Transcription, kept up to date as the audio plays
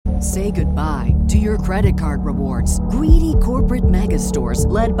Say goodbye to your credit card rewards. Greedy corporate mega stores,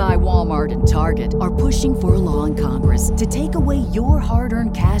 led by Walmart and Target, are pushing for a law in Congress to take away your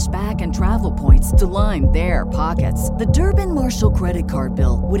hard-earned cash back and travel points to line their pockets. The Durbin-Marshall credit card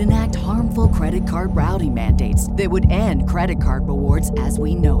bill would enact harmful credit card routing mandates that would end credit card rewards as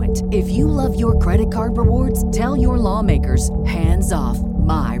we know it. If you love your credit card rewards, tell your lawmakers, hands off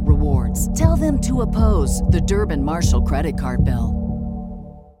my rewards. Tell them to oppose the Durbin-Marshall credit card bill.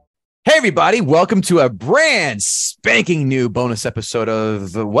 Hey, everybody. Welcome to a brand spanking new bonus episode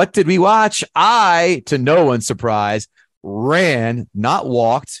of What Did We Watch? I, to no one's surprise, ran, not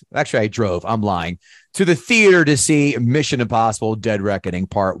walked. Actually, I drove. I'm lying. To the theater to see Mission Impossible Dead Reckoning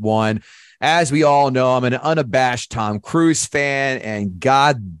Part 1. As we all know, I'm an unabashed Tom Cruise fan, and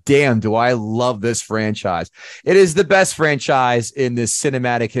god damn, do I love this franchise. It is the best franchise in this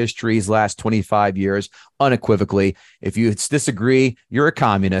cinematic history's last 25 years, unequivocally. If you disagree, you're a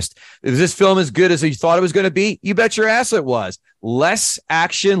communist. Is this film as good as you thought it was going to be? You bet your ass it was. Less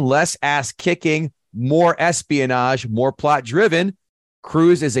action, less ass kicking, more espionage, more plot driven.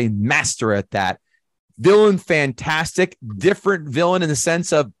 Cruise is a master at that. Villain, fantastic. Different villain in the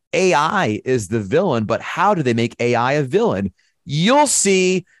sense of AI is the villain, but how do they make AI a villain? You'll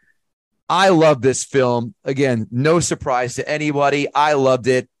see. I love this film. Again, no surprise to anybody. I loved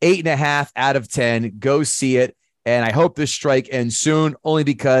it. 8.5 out of 10. Go see it. And I hope this strike ends soon, only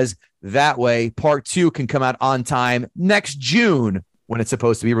because that way part 2 can come out on time next June when it's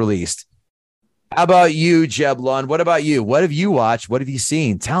supposed to be released. How about you, Jeb Lund? What about you? What have you watched? What have you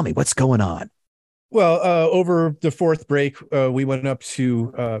seen? Tell me what's going on. Well, over the fourth break, we went up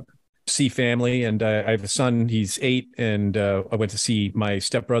to see family, and I have a son. He's 8, and I went to see my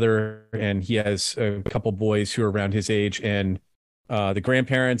stepbrother, and he has a couple boys who are around his age, and the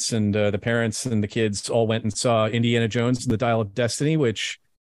grandparents and the parents and the kids all went and saw Indiana Jones and the Dial of Destiny, which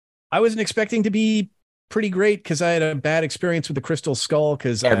I wasn't expecting to be pretty great because I had a bad experience with the Crystal Skull.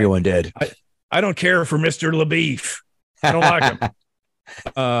 Because everyone did. I don't care for Mr. LaBeef. I don't like him.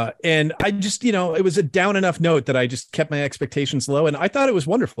 And I just, it was a down enough note that I just kept my expectations low, and I thought it was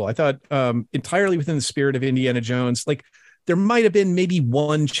wonderful. I thought entirely within the spirit of Indiana Jones. Like, there might have been maybe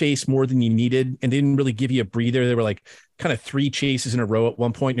one chase more than you needed, and they didn't really give you a breather. There were like kind of 3 chases in a row at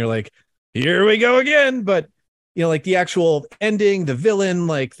one point, and you're like, here we go again. But like the actual ending, the villain,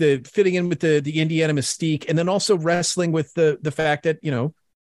 like the fitting in with the Indiana mystique, and then also wrestling with the fact that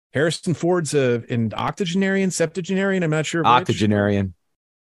Harrison Ford's an octogenarian, septuagenarian, I'm not sure which. Octogenarian.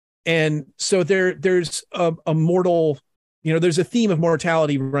 And so there's a mortal, there's a theme of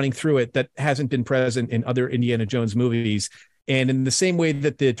mortality running through it that hasn't been present in other Indiana Jones movies. And in the same way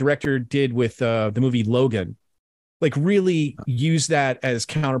that the director did with the movie Logan, like really use that as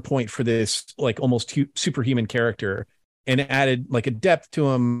counterpoint for this like almost superhuman character, and added like a depth to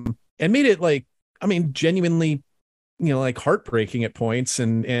him and made it like, genuinely, like heartbreaking at points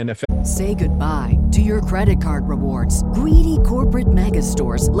and Say goodbye to your credit card rewards. Greedy corporate mega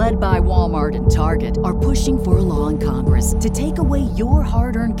stores, led by Walmart and Target, are pushing for a law in Congress to take away your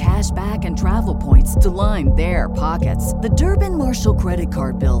hard-earned cash back and travel points to line their pockets. The Durbin-Marshall credit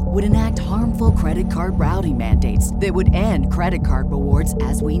card bill would enact harmful credit card routing mandates that would end credit card rewards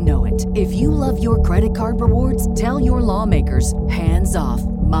as we know it. If you love your credit card rewards, tell your lawmakers, hands off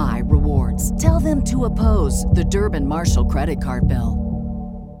my rewards. Tell them to oppose the Durbin-Marshall credit card bill.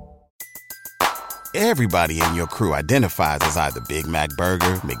 Everybody in your crew identifies as either Big Mac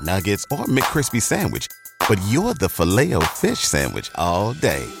Burger, McNuggets, or McCrispy Sandwich. But you're the Filet-O-Fish Sandwich all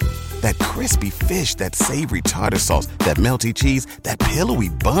day. That crispy fish, that savory tartar sauce, that melty cheese, that pillowy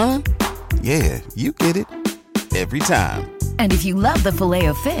bun. Yeah, you get it. Every time. And if you love the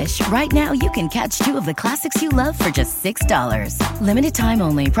Filet-O-Fish, right now you can catch 2 of the classics you love for just $6. Limited time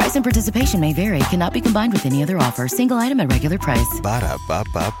only. Price and participation may vary. Cannot be combined with any other offer. Single item at regular price.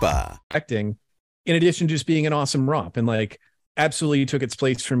 Ba-da-ba-ba-ba. Acting, in addition to just being an awesome romp, and like absolutely took its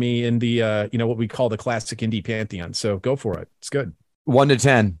place for me in the what we call the classic indie pantheon. So go for it. It's good. 1 to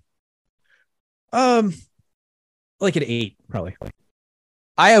 10. Like an 8, probably.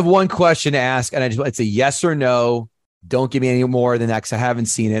 I have one question to ask, and it's a yes or no. Don't give me any more than that because I haven't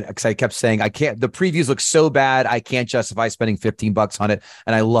seen it. Because I kept saying I can't. The previews look so bad, I can't justify spending $15 on it.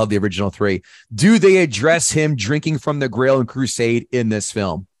 And I love the original 3. Do they address him drinking from the Grail and Crusade in this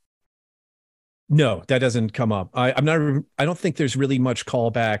film? No, that doesn't come up. I don't think there's really much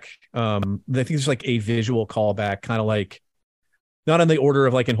callback. I think there's like a visual callback, kind of like not on the order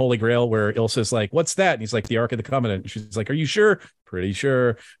of like in Holy Grail where Ilsa's like, "What's that?" And he's like, "The Ark of the Covenant." And she's like, "Are you sure?" "Pretty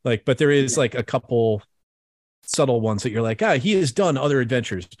sure." Like, but there is like a couple subtle ones that you're like, he has done other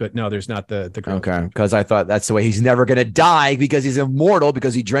adventures, but no, there's not the girl. Okay, because I thought that's the way he's never going to die because he's immortal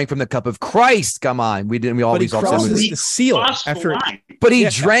because he drank from the cup of Christ. Come on, we always crosses the seal after. But he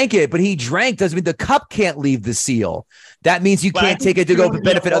drank it. But he drank doesn't mean the cup can't leave the seal. That means you can't take it to go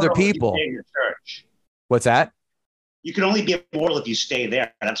benefit other people. What's that? You can only be immortal if you stay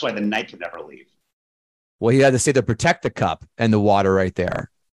there. That's why the knight can never leave. Well, he had to stay to protect the cup and the water right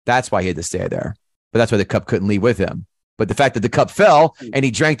there. That's why he had to stay there. But that's why the cup couldn't leave with him. But the fact that the cup fell and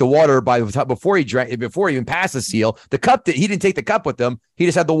he drank the water before he even passed the seal, the cup he didn't take the cup with him. He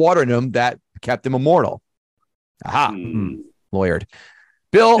just had the water in him that kept him immortal. Aha, lawyered.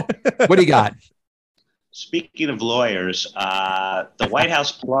 Bill, what do you got? Speaking of lawyers, the White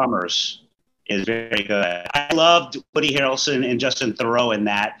House Plumbers is very good. I loved Woody Harrelson and Justin Theroux in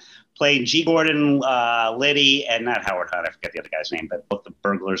that, playing G. Gordon Liddy and not Howard Hunt. I forget the other guy's name, but both the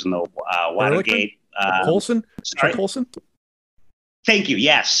burglars in the Watergate. Colson? Chuck Colson? Thank you.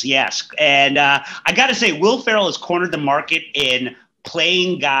 Yes. And I got to say, Will Ferrell has cornered the market in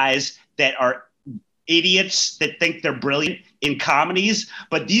playing guys that are idiots that think they're brilliant in comedies,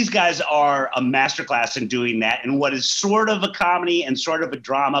 but these guys are a masterclass in doing that in what is sort of a comedy and sort of a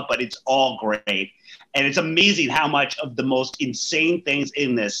drama, but it's all great. And it's amazing how much of the most insane things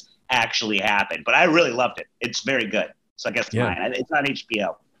in this actually happened. But I really loved it. It's very good. So I guess it's mine. It's on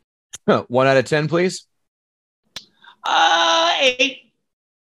HBO. 1 out of 10, please. 8.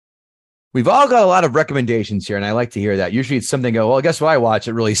 We've all got a lot of recommendations here, and I like to hear that. Usually it's something well, guess what I watch?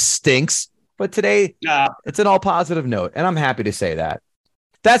 It really stinks. But today, it's an all positive note, and I'm happy to say that.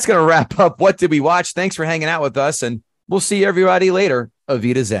 That's going to wrap up What Did We Watch? Thanks for hanging out with us, and we'll see everybody later.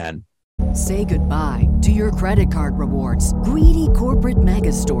 Avita Zen. Say goodbye to your credit card rewards. Greedy corporate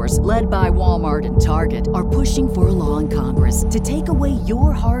mega stores, led by Walmart and Target, are pushing for a law in Congress to take away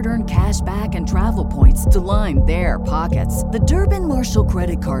your hard-earned cash back and travel points to line their pockets. The Durbin-Marshall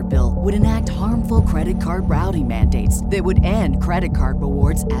credit card bill would enact harmful credit card routing mandates that would end credit card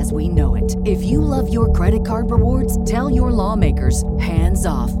rewards as we know it. If you love your credit card rewards, tell your lawmakers, hands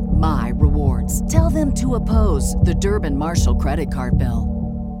off my rewards. Tell them to oppose the Durbin-Marshall credit card bill.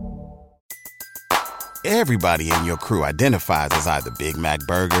 Everybody in your crew identifies as either Big Mac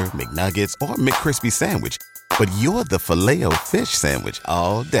Burger, McNuggets, or McCrispy Sandwich. But you're the Filet-O-Fish Sandwich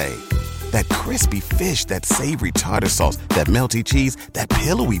all day. That crispy fish, that savory tartar sauce, that melty cheese, that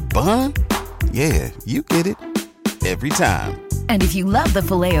pillowy bun. Yeah, you get it. Every time. And if you love the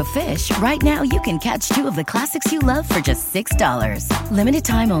Filet-O-Fish, right now you can catch 2 of the classics you love for just $6. Limited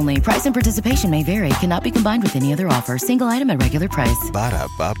time only. Price and participation may vary. Cannot be combined with any other offer. Single item at regular price.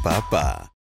 Ba-da-ba-ba-ba.